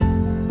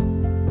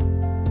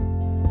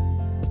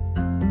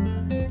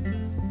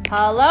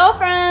Hello,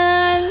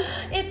 friends!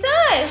 It's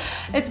us!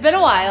 It's been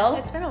a while.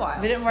 It's been a while.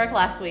 We didn't work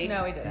last week.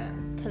 No, we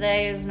didn't.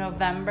 Today is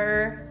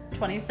November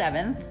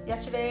 27th.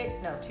 2 days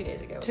ago. 2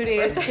 days ago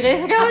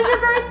was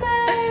your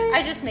birthday.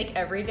 I just make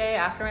every day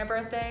after my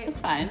birthday. It's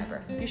fine. My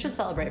birthday. You should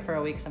celebrate for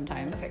a week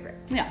sometimes. Okay, great.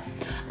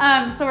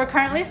 Yeah. So we're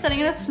currently sitting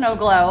in a snow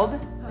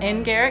globe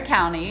in Garrett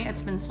County.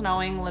 It's been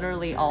snowing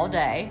literally all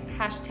day.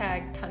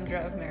 Hashtag Tundra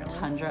of Maryland.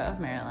 Tundra of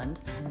Maryland.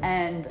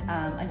 And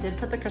I did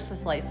put the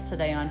Christmas lights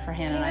today on for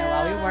Hannah and I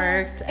while we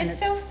worked. And it's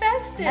so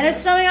festive. And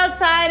it's snowing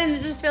outside and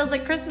it just feels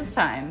like Christmas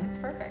time. It's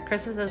perfect.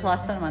 Christmas is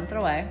less than a month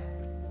away.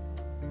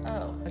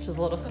 Oh. Which is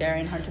a little scary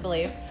and hard to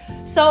believe.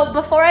 So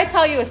before I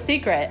tell you a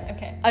secret,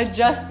 Okay. I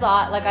just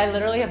thought,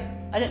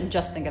 I didn't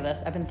just think of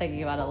this. I've been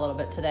thinking about it a little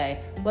bit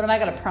today. What am I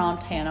going to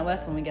prompt Hannah with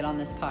when we get on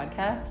this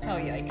podcast? Oh,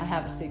 yikes. I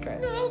have a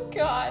secret. Oh,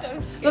 God.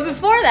 I'm scared. But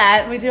before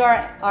that, we do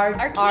our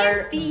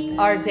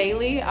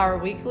candy. our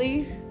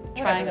weekly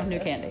trying of this new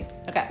is. candy.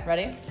 Okay,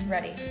 ready?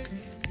 Ready.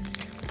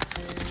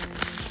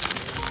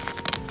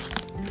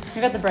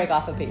 You got to break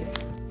off a piece.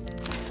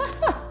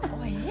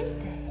 What is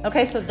this?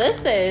 Okay, so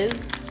this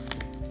is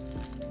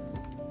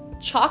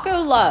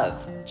Choco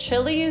Love,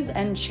 chilies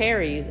and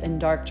cherries in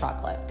dark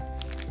chocolate.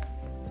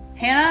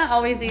 Hannah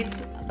always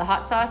eats the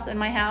hot sauce in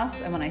my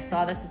house, and when I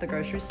saw this at the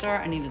grocery store,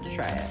 I needed to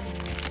try it.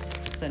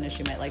 Because I knew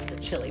she might like the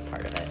chili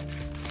part of it.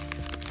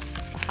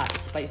 The hot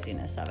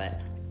spiciness of it.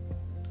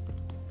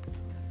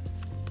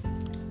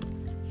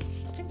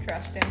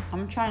 Interesting.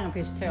 I'm trying a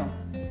piece too.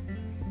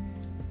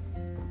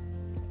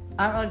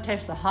 I don't really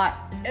taste the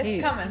hot It's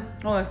heat. coming.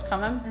 Oh, it's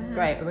coming? Mm-hmm.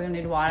 Great. Are we going to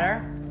need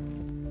water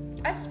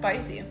That's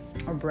spicy.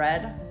 or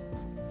bread?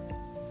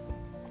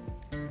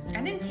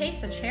 I didn't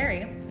taste the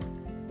cherry.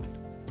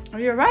 Oh,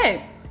 you're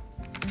right.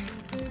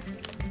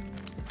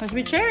 There's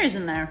be cherries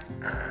in there.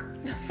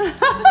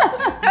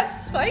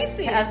 That's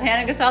spicy. As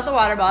Hannah gets out the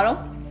water bottle.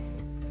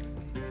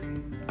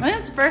 I think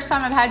it's the first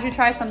time I've had you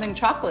try something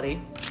chocolatey.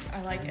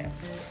 I like it.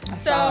 saw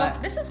So,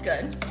 it. this is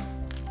good.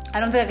 I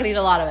don't think I could eat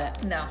a lot of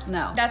it. No.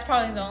 No. That's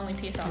probably the only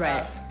piece I'll Right.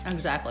 have.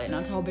 Exactly. Now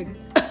it's a whole big...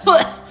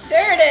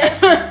 There it is.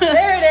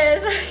 There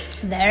it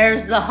is.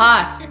 There's the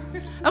hot.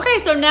 Okay,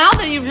 so now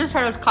that you've just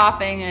heard us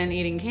coughing and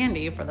eating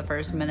candy for the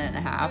first minute and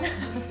a half,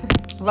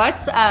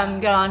 let's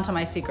get on to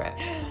my secret.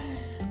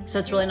 So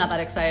it's really not that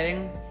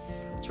exciting.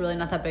 It's really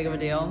not that big of a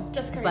deal.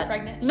 Just because you're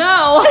pregnant?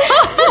 No.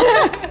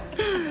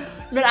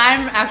 But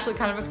I'm actually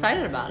kind of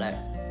excited about it.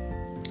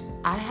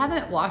 I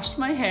haven't washed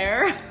my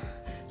hair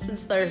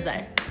since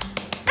Thursday.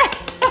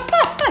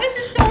 This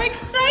is so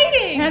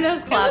exciting.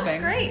 Hannah's clapping. It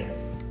looks great.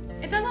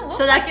 It doesn't look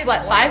So like that's it's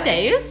what, 5 oily.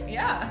 days?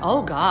 Yeah.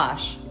 Oh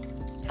gosh.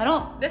 I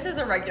don't. This is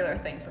a regular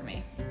thing for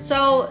me.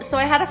 So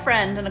I had a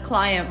friend and a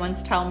client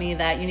once tell me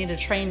that you need to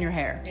train your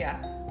hair. Yeah.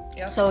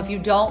 Yep. So if you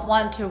don't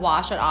want to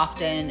wash it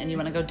often and you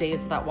want to go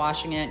days without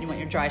washing it and you want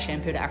your dry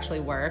shampoo to actually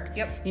work,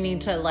 Yep. you need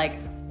to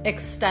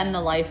extend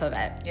the life of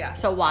it. Yeah.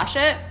 So wash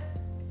it,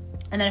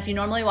 and then if you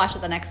normally wash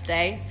it the next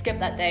day, skip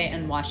that day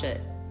and wash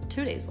it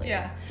 2 days later.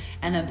 Yeah.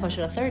 And then push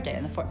it a third day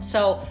and the fourth.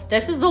 So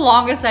this is the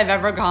longest I've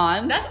ever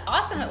gone. That's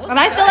awesome. It looks and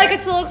I good. feel like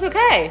it still looks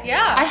okay.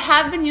 Yeah. I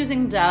have been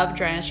using Dove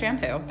dry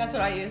shampoo That's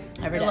what I use.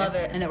 every day. I love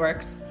it. And it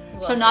works.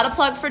 Love So not a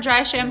plug for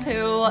dry shampoo,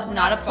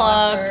 not a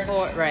plug sponsored.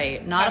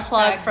 for not a Hashtag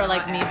plug for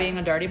not me ad. being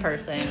a dirty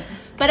person.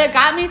 But it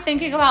got me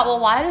thinking about, well,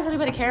 why does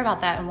anybody care about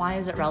that and why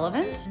is it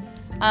relevant?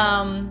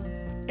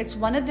 It's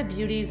one of the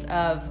beauties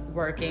of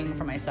working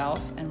for myself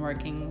and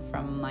working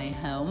from my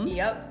home.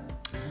 Yep.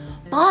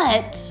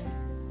 But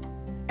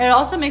it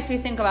also makes me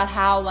think about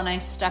how when I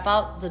step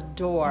out the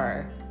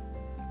door,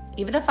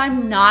 even if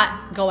I'm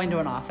not going to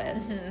an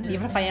office,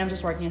 even if I am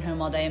just working at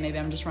home all day and maybe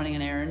I'm just running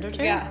an errand or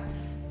two, Yeah.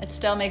 it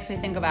still makes me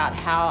think about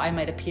how I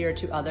might appear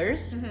to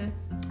others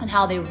and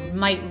how they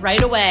might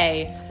right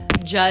away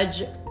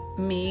judge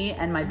me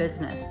and my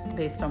business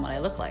based on what I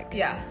look like.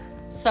 Yeah.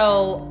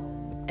 So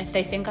if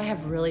they think I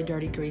have really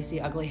dirty, greasy,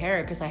 ugly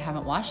hair because I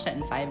haven't washed it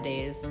in 5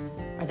 days,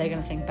 are they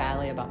going to think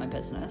badly about my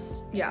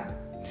business? Yeah.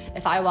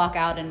 If I walk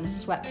out in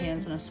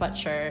sweatpants and a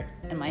sweatshirt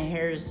and my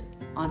hair's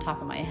on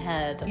top of my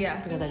head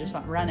because I just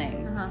went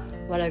running,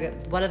 what are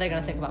they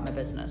going to think about my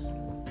business?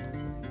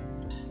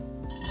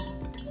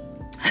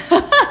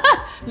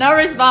 No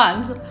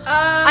response.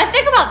 I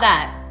think about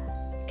that.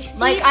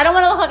 I don't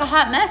want to look like a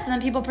hot mess and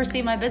then people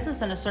perceive my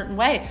business in a certain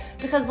way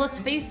because let's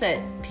face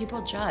it,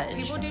 people judge.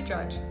 People do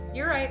judge.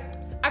 You're right.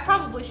 I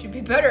probably should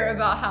be better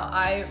about how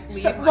I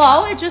leave my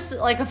Well, house. it's just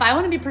if I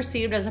want to be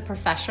perceived as a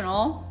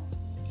professional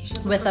You should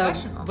look with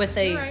professional.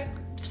 a You're right.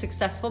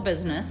 successful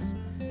business,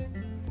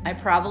 I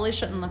probably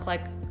shouldn't look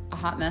like a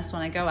hot mess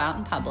when I go out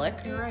in public.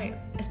 You're right.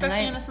 Especially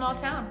I- in a small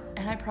town.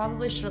 And I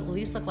probably should at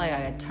least look like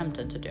I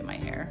attempted to do my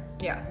hair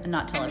Yeah. and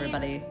not tell I mean,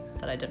 everybody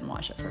that I didn't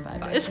wash it for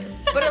 5 days.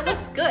 But it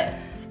looks good.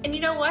 And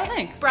you know what?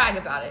 Thanks. Brag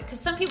about it. Because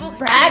some people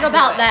Brag can't do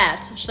about it.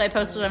 that. Should I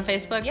post it on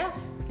Facebook? Yeah.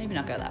 Maybe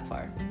not go that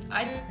far.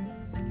 I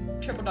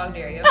triple dog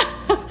dare you.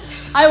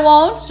 I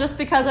won't, just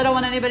because I don't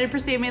want anybody to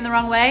perceive me in the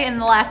wrong way. In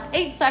the last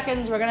 8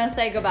 seconds, we're going to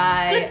say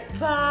goodbye.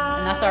 Goodbye.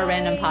 And that's our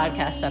random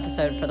podcast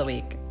episode for the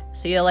week.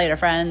 See you later,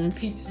 friends.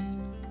 Peace.